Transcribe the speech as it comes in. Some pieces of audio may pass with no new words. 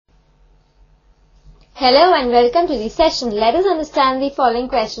Hello and welcome to the session. Let us understand the following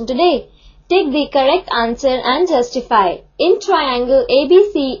question today. Take the correct answer and justify. In triangle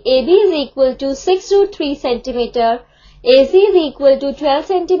ABC, AB is equal to 6√3 cm, AC is equal to 12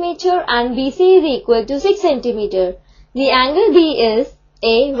 cm and BC is equal to 6 cm. The angle B is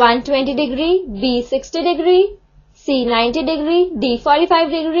A 120 degree, B 60 degree, C 90 degree, D 45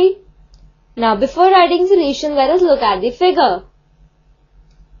 degree. Now before writing solution, let us look at the figure.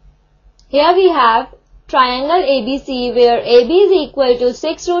 Here we have triangle ABC where AB is equal to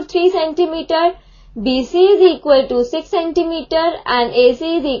 6√3 cm, BC is equal to 6 cm and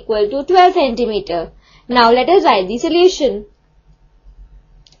AC is equal to 12 cm. Now let us write the solution.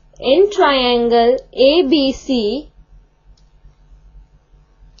 In triangle ABC,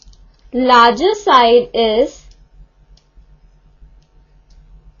 larger side is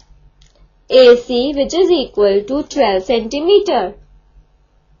AC, which is equal to 12 cm.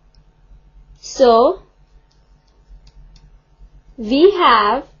 So, we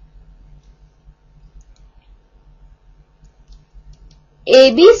have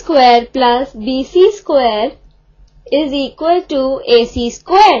AB square plus BC square is equal to AC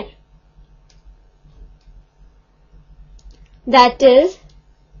square. That is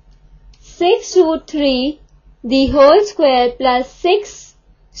 6√3 the whole square plus 6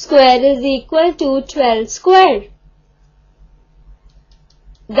 square is equal to 12 square.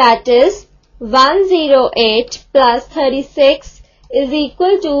 That is 108 plus 36 is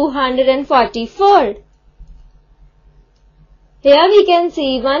equal to 144. Here we can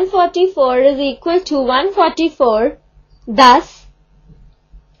see 144 is equal to 144. Thus,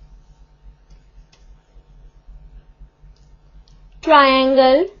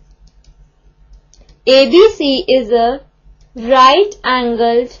 triangle ABC is a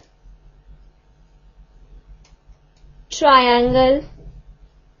right-angled triangle,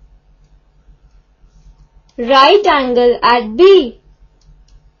 right angle at B.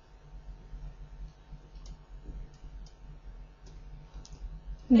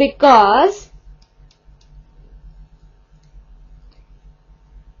 Because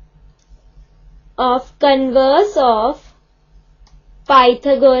of converse of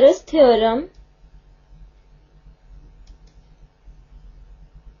Pythagoras theorem,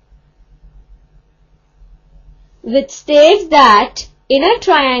 which states that in a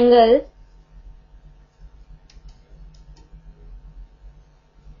triangle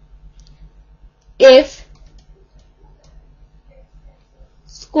if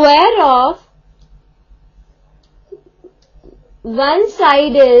square of one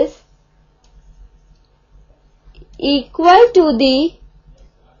side is equal to the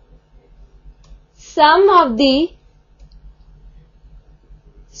sum of the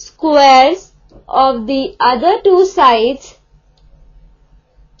squares of the other two sides,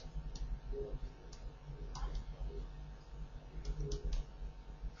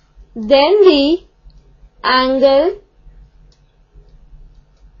 then the angle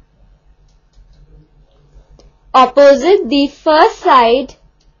opposite the first side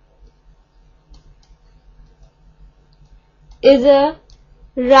is a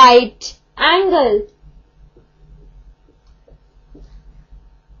right angle.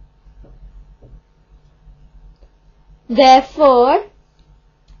 Therefore,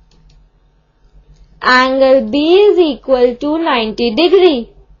 angle B is equal to 90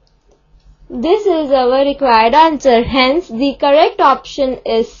 degree. This is our required answer. Hence, the correct option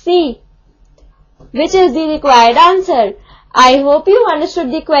is C, which is the required answer. I hope you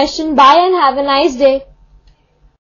understood the question. Bye and have a nice day.